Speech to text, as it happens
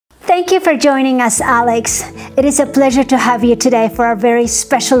Thank you for joining us, Alex. It is a pleasure to have you today for our very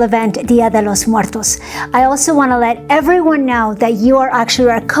special event, Dia de los Muertos. I also want to let everyone know that you are actually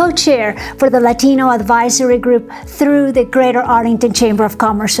our co-chair for the Latino Advisory Group through the Greater Arlington Chamber of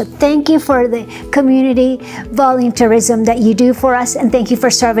Commerce. So thank you for the community volunteerism that you do for us, and thank you for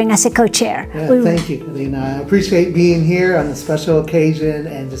serving as a co-chair. Yeah, thank you, Lena. I appreciate being here on a special occasion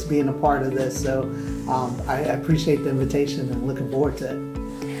and just being a part of this. So I appreciate the invitation and looking forward to it.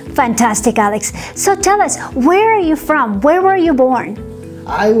 Fantastic, Alex. So tell us, where are you from? Where were you born?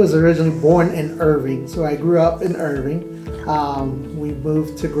 I was originally born in Irving, so I grew up in Irving. We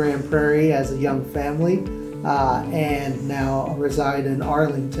moved to Grand Prairie as a young family and now reside in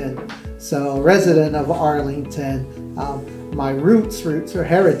Arlington. So resident of Arlington, my roots or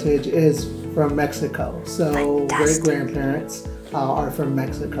heritage is from Mexico. So great-grandparents are from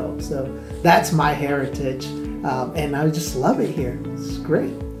Mexico. So that's my heritage. And I just love it here. It's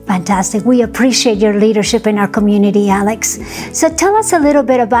great. Fantastic. We appreciate your leadership in our community, Alex. So tell us a little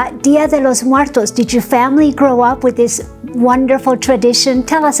bit about Dia de los Muertos. Did your family grow up with this wonderful tradition?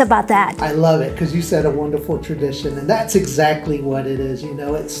 Tell us about that. I love it because you said a wonderful tradition, and that's exactly what it is. You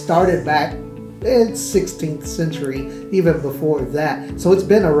know, it started back in 16th century, even before that. So it's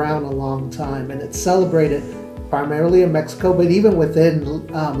been around a long time, and it's celebrated primarily in Mexico, but even within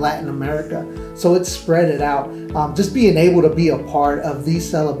Latin America. So it's spread it out. Just being able to be a part of these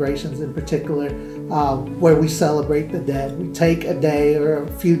celebrations in particular, where we celebrate the dead. We take a day or a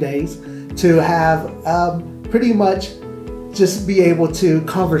few days to have pretty much just be able to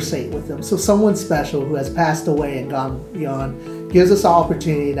conversate with them. So someone special who has passed away and gone beyond gives us the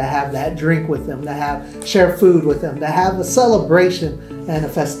opportunity to have that drink with them, to share food with them, to have a celebration and a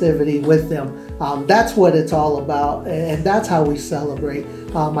festivity with them. That's what it's all about, and that's how we celebrate.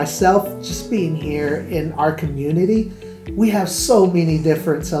 Myself, just being here in our community, we have so many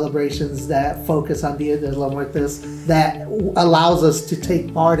different celebrations that focus on Dia de los Muertos that allows us to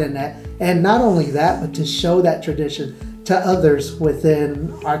take part in that. And not only that, but to show that tradition to others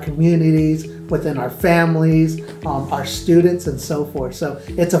within our communities, within our families, our students, and so forth. So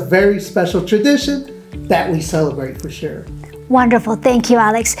it's a very special tradition that we celebrate for sure. Wonderful. Thank you,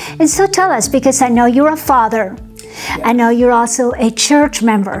 Alex. And so tell us, because I know you're a father, yes. I know you're also a church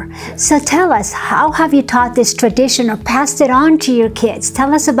member. Yes. So tell us, how have you taught this tradition or passed it on to your kids?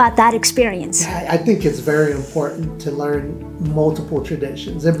 Tell us about that experience. Yeah, I think it's very important to learn multiple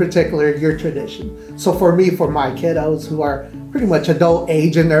traditions, in particular your tradition. So for me, for my kiddos who are pretty much adult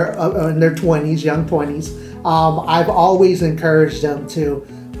age in their 20s, young 20s, I've always encouraged them to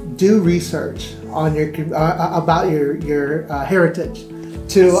do research on about your heritage,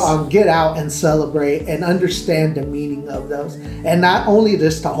 to get out and celebrate and understand the meaning of those, and not only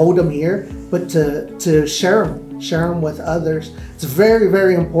just to hold them here, but to share them with others. It's very,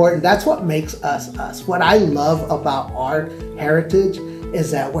 very important. That's what makes us us. What I love about our heritage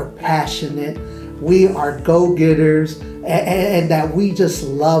is that we're passionate, we are go-getters, and that we just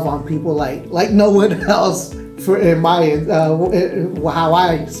love on people like no one else. In my how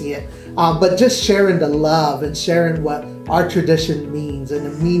I see it, but just sharing the love and sharing what our tradition means and the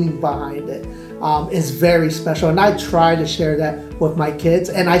meaning behind it is very special. And I try to share that with my kids,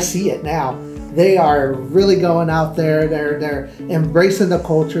 and I see it now. They are really going out there. They're embracing the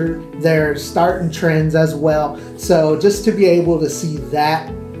culture. They're starting trends as well. So just to be able to see that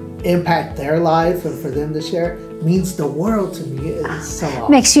impact their life and for them to share means the world to me. It's so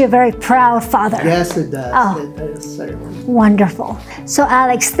awesome. Makes you a very proud father. Yes, it does. Oh, it does, certainly. Wonderful. So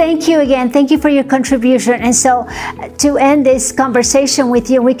Alex, thank you again. Thank you for your contribution. And so to end this conversation with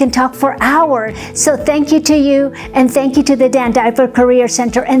you, we can talk for hours. So thank you to you, and thank you to the Dan Diaper Career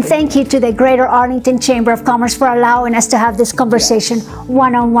Center, and thank you to the Greater Arlington Chamber of Commerce for allowing us to have this conversation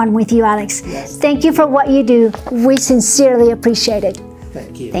one-on-one with you, Alex. Yes. Thank you for what you do. We sincerely appreciate it.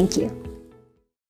 Thank you. Thank you.